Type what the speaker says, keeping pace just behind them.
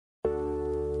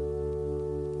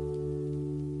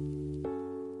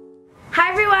Hi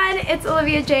everyone, it's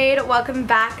Olivia Jade. Welcome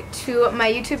back to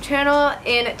my YouTube channel.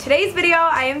 In today's video,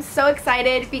 I am so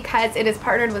excited because it is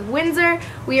partnered with Windsor.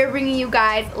 We are bringing you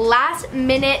guys last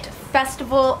minute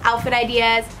festival outfit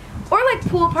ideas or like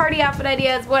pool party outfit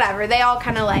ideas, whatever. They all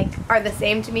kind of like are the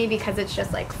same to me because it's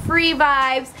just like free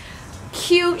vibes,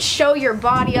 cute, show your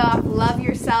body off, love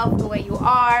yourself the way you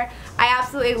are. I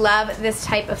absolutely love this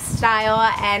type of style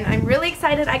and I'm really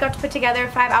excited I got to put together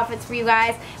 5 outfits for you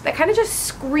guys that kind of just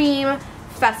scream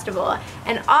festival.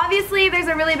 And obviously there's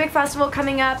a really big festival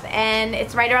coming up and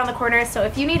it's right around the corner, so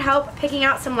if you need help picking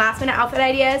out some last minute outfit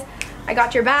ideas, I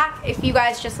got your back. If you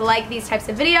guys just like these types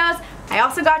of videos, I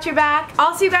also got your back.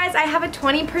 Also, you guys, I have a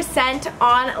 20%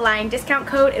 online discount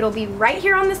code. It'll be right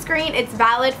here on the screen. It's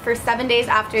valid for 7 days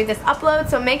after this upload,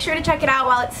 so make sure to check it out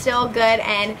while it's still good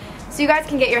and so you guys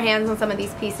can get your hands on some of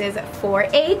these pieces for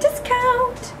a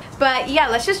discount. But yeah,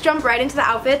 let's just jump right into the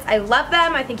outfits. I love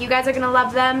them. I think you guys are gonna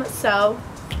love them, so.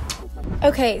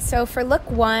 Okay, so for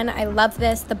look 1, I love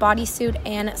this. The bodysuit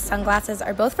and sunglasses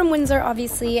are both from Windsor,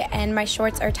 obviously, and my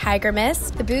shorts are Tiger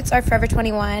Mist. The boots are Forever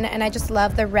 21, and I just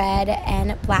love the red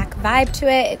and black vibe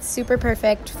to it. It's super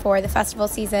perfect for the festival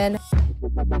season.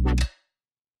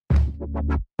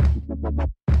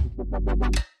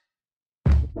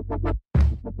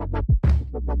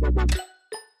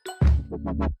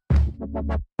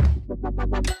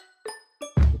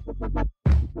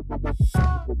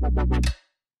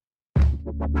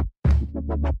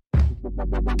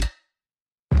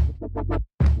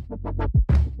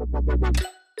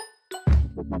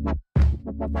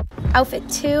 Outfit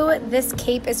 2, this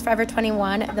cape is Forever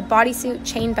 21. The bodysuit,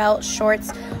 chain belt,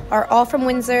 shorts are all from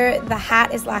Windsor. The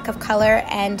hat is Lack of Color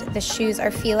and the shoes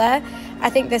are Fila. I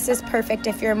think this is perfect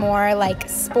if you're more like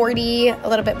sporty, a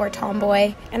little bit more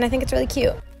tomboy, and I think it's really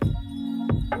cute.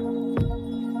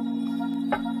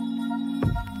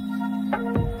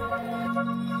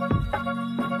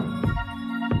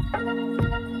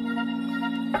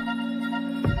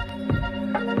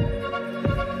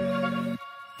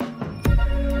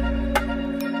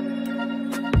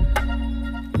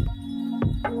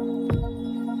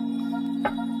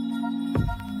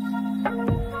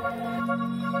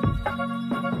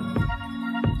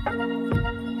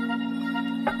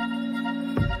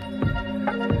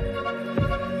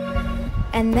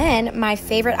 And then my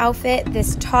favorite outfit,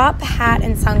 this top, hat,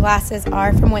 and sunglasses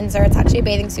are from Windsor. It's actually a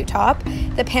bathing suit top.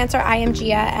 The pants are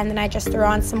IMGA, and then I just threw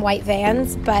on some white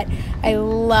Vans, but I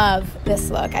love this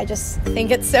look. I just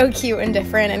think it's so cute and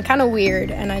different and kind of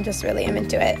weird, and I just really am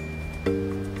into it.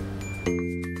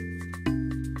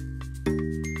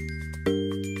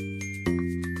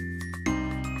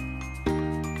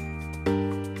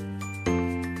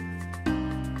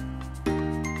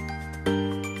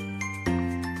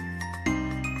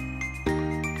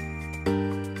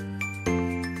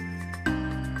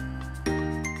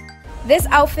 This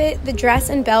outfit, the dress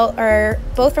and belt are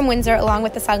both from Windsor along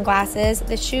with the sunglasses.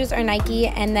 The shoes are Nike,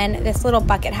 and then this little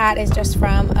bucket hat is just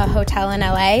from a hotel in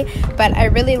LA. But I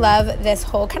really love this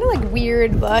whole kind of like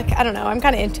weird look. I don't know, I'm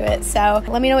kind of into it. So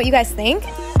let me know what you guys think.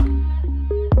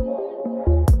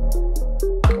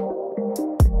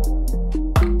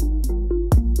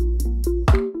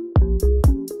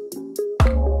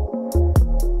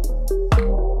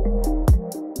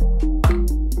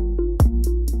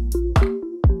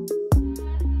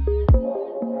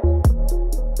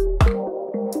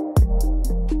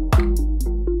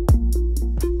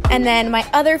 And then my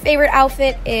other favorite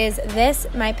outfit is this.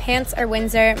 My pants are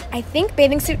Windsor. I think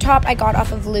bathing suit top I got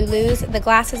off of Lulu's. The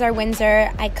glasses are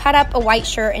Windsor. I cut up a white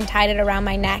shirt and tied it around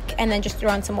my neck and then just threw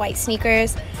on some white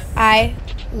sneakers. I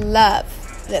love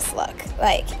this look.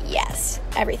 Like, yes.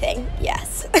 Everything,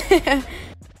 yes.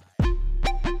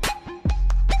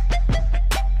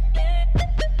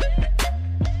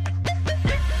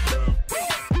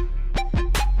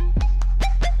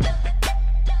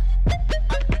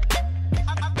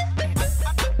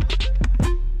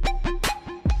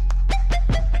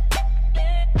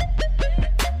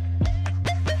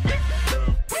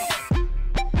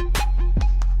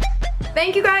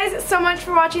 Thank you guys so much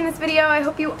for watching this video. I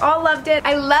hope you all loved it.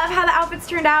 I love how the outfits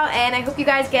turned out, and I hope you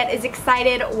guys get as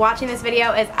excited watching this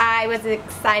video as I was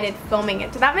excited filming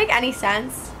it. Did that make any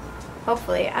sense?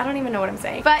 Hopefully. I don't even know what I'm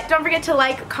saying. But don't forget to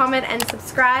like, comment, and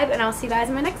subscribe, and I'll see you guys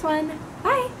in my next one.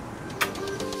 Bye!